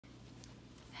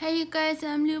Hey you guys,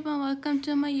 I'm Lube and welcome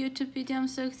to my YouTube video. I'm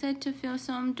so excited to film,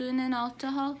 so I'm doing an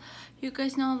Ulta haul. You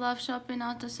guys know I love shopping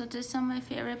Ulta, so these are some of my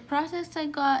favorite products I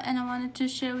got and I wanted to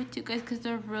share with you guys because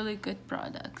they're really good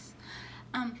products.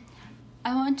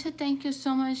 I want to thank you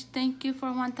so much. Thank you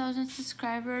for 1,000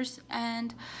 subscribers,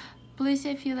 and please,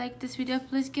 if you like this video,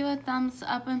 please give a thumbs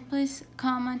up and please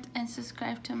comment and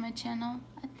subscribe to my channel.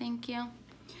 Thank you.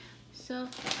 So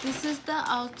this is the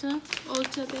Ulta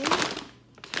bag.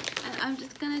 And I'm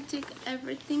just gonna take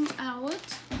everything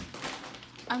out.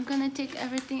 I'm gonna take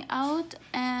everything out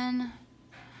and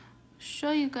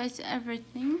show you guys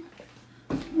everything.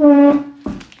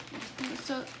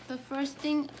 So the first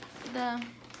thing I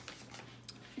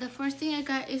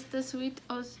got is the Sweet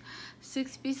of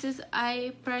 6 pieces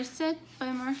eye brush set by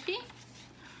Morphe.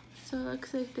 So it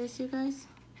looks like this, you guys.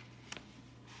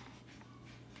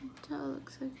 So it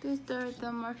looks like this. They're the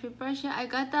Morphe brush. Yeah, I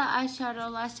got the eyeshadow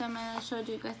last time and I showed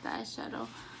you guys the eyeshadow.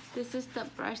 This is the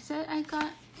brush set I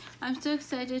got. I'm so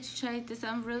excited to try this.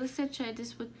 I'm really excited to try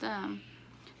this with the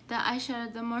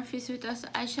eyeshadow. The Morphe Sweet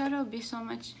eyeshadow will be so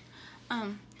much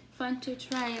fun to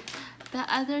try it. The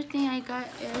other thing I got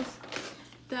is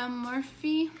the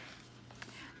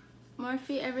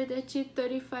Morphe Everyday Cheek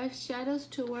 35 shadows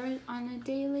to wear on a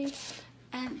daily,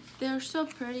 and they're so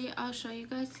pretty. I'll show you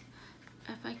guys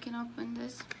if I can open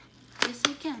this. Yes,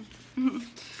 I can.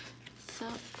 So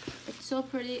it's so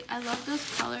pretty. I love those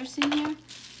colors in here.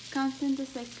 Comes in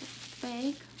this like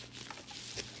bag.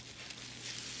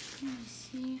 Let me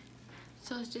see.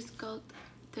 So it's just called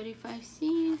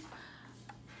 35C.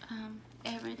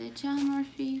 Everyday Gel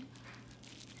Morphe.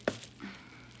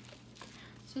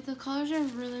 So the colors are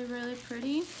really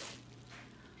pretty.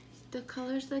 The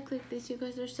colors look like this. You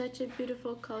guys are such a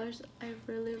beautiful colors. I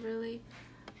really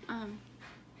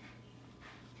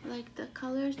like the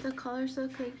colors. The colors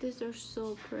look like this. They're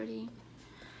so pretty.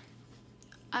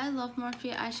 I love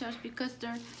Morphe eyeshadows because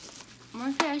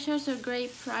Morphe eyeshadows are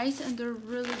great price and they're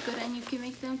really good, and you can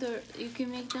make them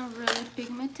really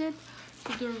pigmented.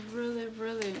 So they're really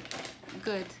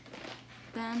good.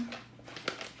 Then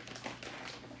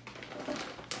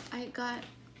I got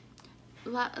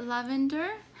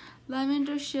lavender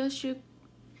Shield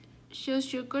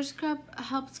Sugar Scrub.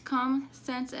 Helps calm,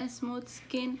 scents and smooth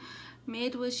skin.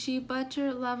 Made with shea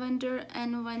butter, lavender,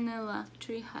 and vanilla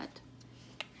tree hut.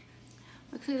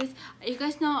 Look at this. You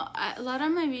guys know a lot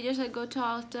of my videos I go to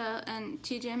Ulta and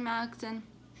TJ Maxx and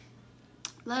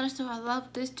a lot of stuff. I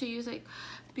love this to use like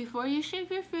before you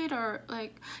shave your feet, or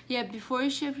like, yeah, before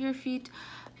you shave your feet.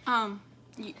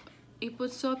 You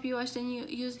put soap, you wash, then you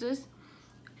use this,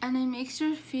 and it makes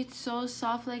your feet so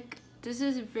soft. Like, this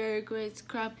is a very great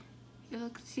scrub. It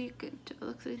looks like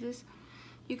this,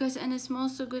 you guys, and it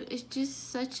smells so good. It's just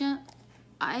such a,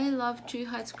 I love Tree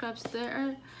Hut scrubs. They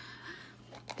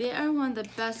are one of the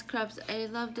best scrubs. I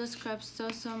love those scrubs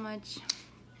so much.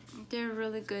 They're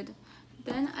really good.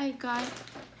 Then I got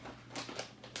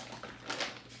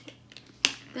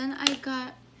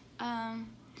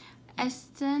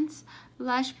Essence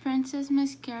Lash Princess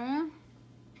mascara,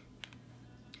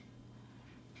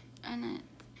 and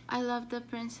I love the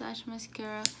Prince Lash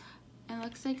mascara. It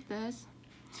looks like this.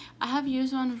 I have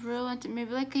used one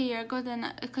maybe like a year ago,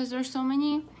 then because there's so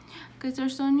many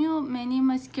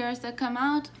mascaras that come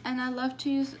out, and I love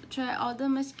to try all the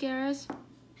mascaras.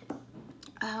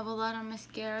 I have a lot of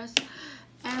mascaras,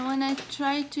 and when I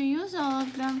tried to use all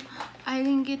of them, I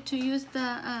didn't get to use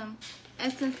the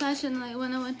Essence Lash. And like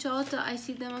when I went to Ulta, I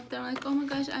see them up there. I'm like, oh my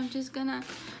gosh, I'm just gonna,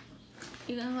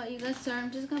 you know what, you guys, sir, I'm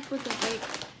just gonna put the bag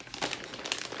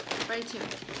right here.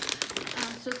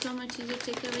 So it's so much easier to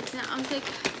take everything out. I was like,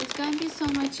 it's gonna be so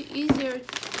much easier.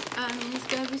 It's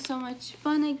gonna be so much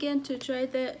fun again to try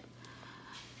the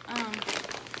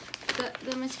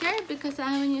mascara, because I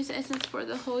haven't used Essence for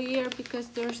the whole year, because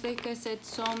there's, like I said,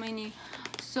 so many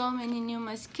new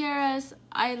mascaras.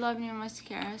 I love new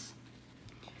mascaras.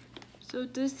 So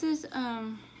this is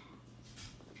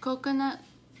coconut.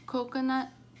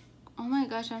 Oh my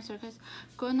gosh, I'm sorry guys.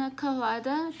 Coconut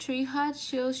Colada Tree Hut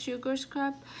Shield Sugar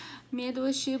Scrub, made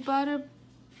with shea butter,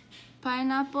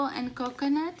 pineapple, and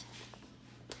coconut.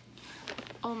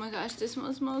 Oh my gosh, this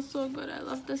one smells so good. I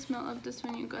love the smell of this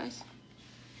one, you guys.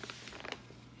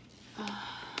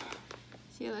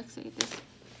 See, it looks like this.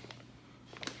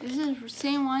 This is the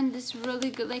same one. This is really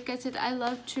good. Like I said, I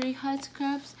love Tree Hut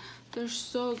scrubs. They're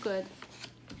so good.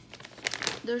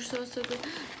 They're so good.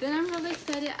 Then I'm really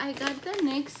excited. I got the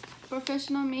NYX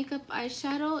Professional Makeup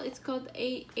Eyeshadow. It's called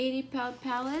 80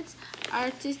 Palettes,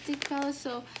 Artistic Palette.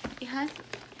 So it has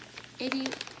 80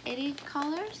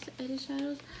 colors, 80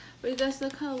 shadows. But you guys,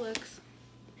 look how it looks.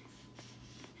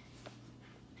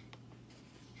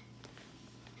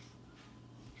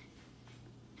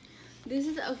 This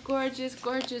is a gorgeous,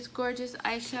 gorgeous, gorgeous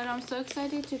eyeshadow. I'm so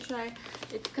excited to try.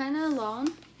 It's kind of long.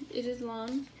 It is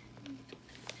long.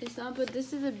 It's not, but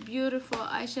this is a beautiful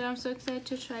eyeshadow. I'm so excited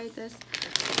to try this.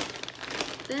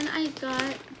 Then I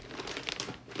got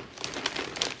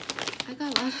a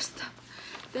lot of stuff.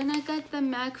 Then I got the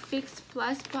MAC Fix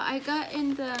Plus, but I got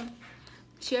in the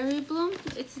Cherry Bloom.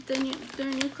 It's their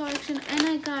new collection, and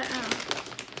I got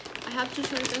I have to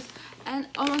show you this. And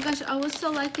oh my gosh, I was so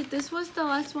lucky. This was the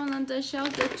last one on the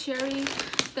shelf,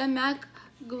 the MAC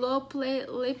Glow Play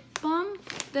Lip Balm,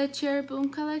 the Cherry Bloom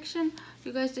collection.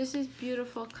 You guys, this is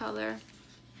beautiful color.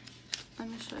 Let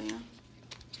me show you.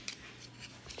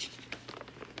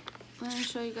 Let me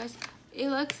show you guys. It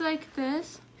looks like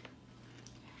this.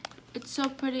 It's so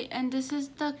pretty, and this is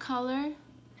the color.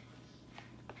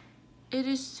 It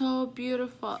is so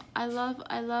beautiful. I love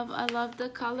the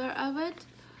color of it.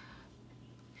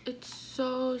 It's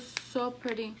so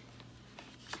pretty.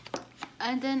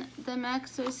 And then the MAC,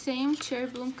 so same Cherry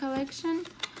Bloom collection,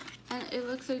 and it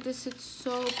looks like this. It's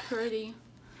so pretty.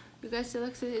 You guys, it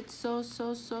looks like it's so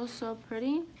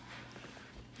pretty.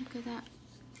 Look at that.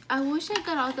 I wish I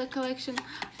got all the collection.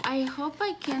 I hope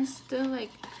I can still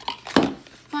like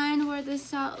find where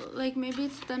this out, like maybe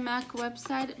it's the MAC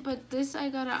website, but this I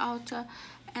got at Ulta,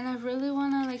 and I really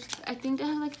wanna like, I think they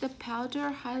have like the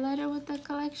powder highlighter with the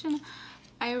collection.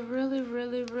 I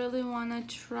really wanna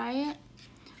try it.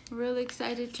 Really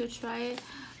excited to try it.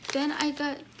 Then I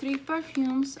got 3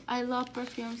 perfumes. I love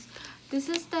perfumes. This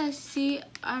is the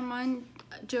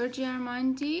Giorgio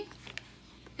Armani.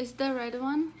 It's the red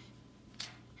one.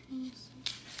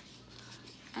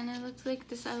 And it looks like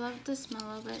this. I love the smell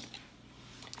of it.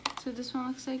 So this one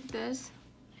looks like this.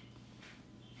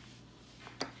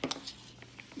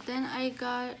 Then I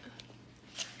got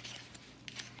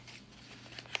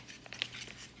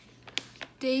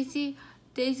Daisy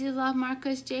Love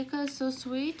Marcus Jacobs, so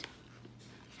sweet.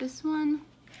 This one,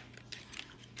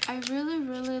 I really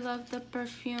love the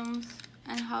perfumes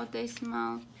and how they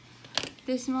smell.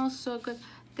 They smell so good.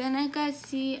 Then I got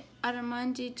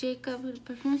Armani Jacob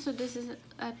perfume. So this is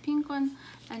a pink one,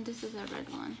 and this is a red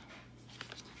one.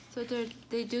 So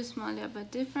they do smell a little bit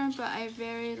different, but I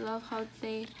very love how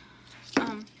they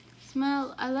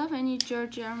smell. I love any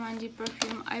Giorgio Armani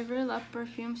perfume. I really love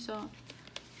perfume, so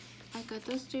I got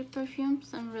those 3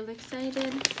 perfumes. I'm really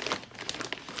excited.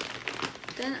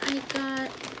 Then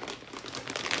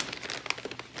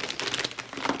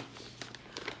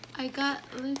I got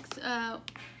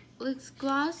Lux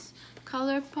Gloss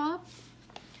Color Pop.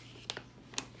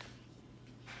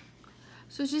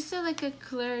 So it's just like a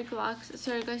clear gloss.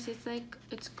 Sorry guys,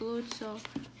 it's glued, so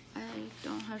I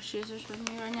don't have scissors with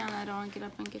me right now, and I don't want to get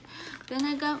up and get. Then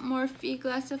I got Morphe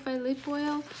Glassified Lip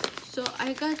Oil. So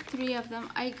I got 3 of them.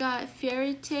 I got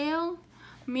Fairy Tale,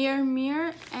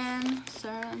 Mirror, and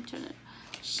sorry, I'm trying to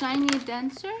Shiny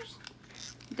Denser.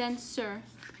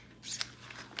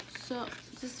 So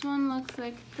this one looks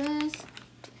like this.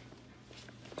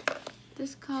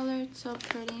 This color, it's so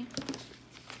pretty.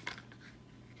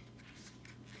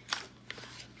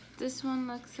 This one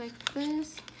looks like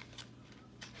this.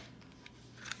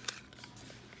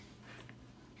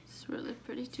 It's really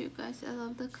pretty too, guys. I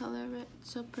love the color of it.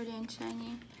 It's so pretty and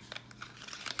shiny.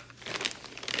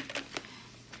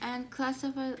 And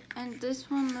Classified, and this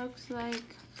one looks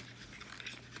like,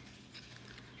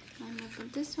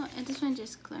 this one, and this one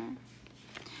just clear.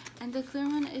 And the clear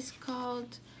one is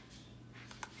called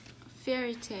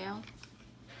Fairy Tale,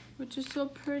 which is so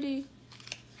pretty.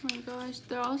 Oh my gosh,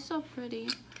 they're all so pretty.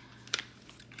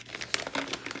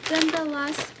 Then the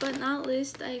last but not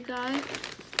least, I got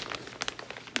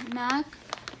MAC.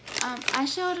 I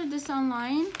ordered this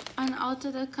online on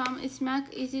Ulta.com. It's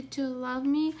MAC Easy to Love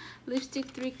Me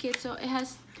Lipstick 3 Kit. So it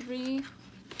has three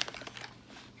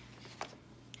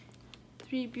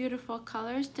beautiful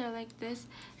colors. They're like this,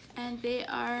 and they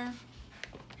are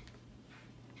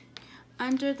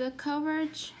Under the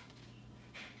Coverage,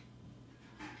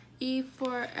 E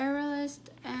for Aerialist,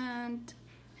 and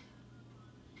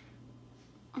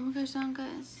oh my gosh,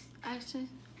 guys, actually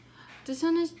this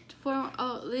one is for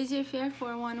Lazy Fair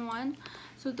 411.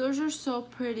 So those are so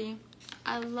pretty.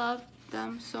 I love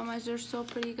them so much. They're so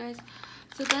pretty, guys.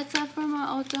 So that's all for my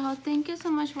Ulta haul. Thank you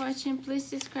so much for watching. Please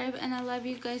subscribe, and I love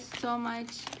you guys so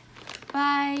much.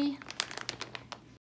 Bye.